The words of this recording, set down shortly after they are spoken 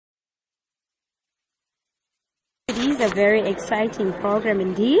It is a very exciting program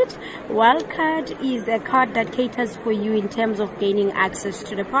indeed. Wildcard is a card that caters for you in terms of gaining access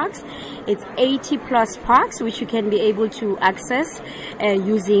to the parks. It's 80 plus parks which you can be able to access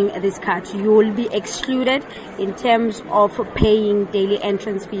using this card. You will be excluded in terms of paying daily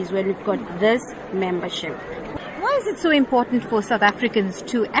entrance fees when we've got this membership. Why is it so important for South Africans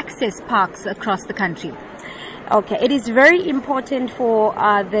to access parks across the country? Okay, it is very important for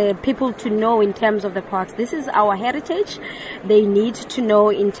the people to know in terms of the parks. This is our heritage. They need to know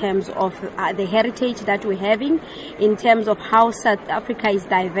in terms of the heritage that we're having, in terms of how South Africa is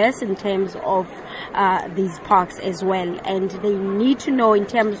diverse in terms of these parks as well. And they need to know in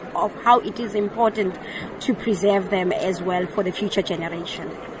terms of how it is important to preserve them as well for the future generation.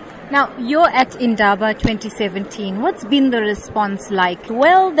 Now, you're at Indaba 2017. What's been the response like?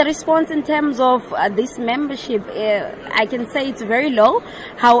 Well, the response in terms of this membership, I can say it's very low.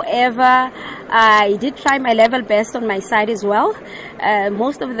 However, I did try my level best on my side as well.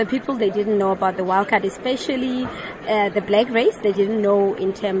 Most of the people, they didn't know about the wildcard, especially the black race. They didn't know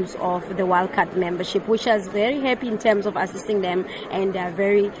in terms of the wildcard membership, which I was very happy in terms of assisting them, and they're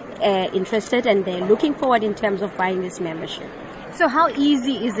very interested, and they're looking forward in terms of buying this membership. So how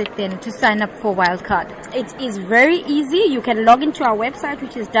easy is it then to sign up for Wildcard? It is very easy. You can log into our website,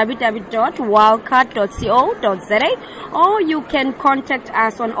 which is www.wildcard.co.za, or you can contact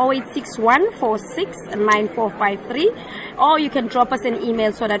us on 0861 469453, or you can drop us an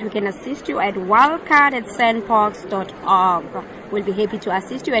email so that we can assist you at wildcard@SANParks.org. We'll be happy to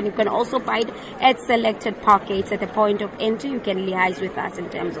assist you, and you can also buy it at selected park gates at the point of entry. You can liaise with us in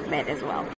terms of that as well.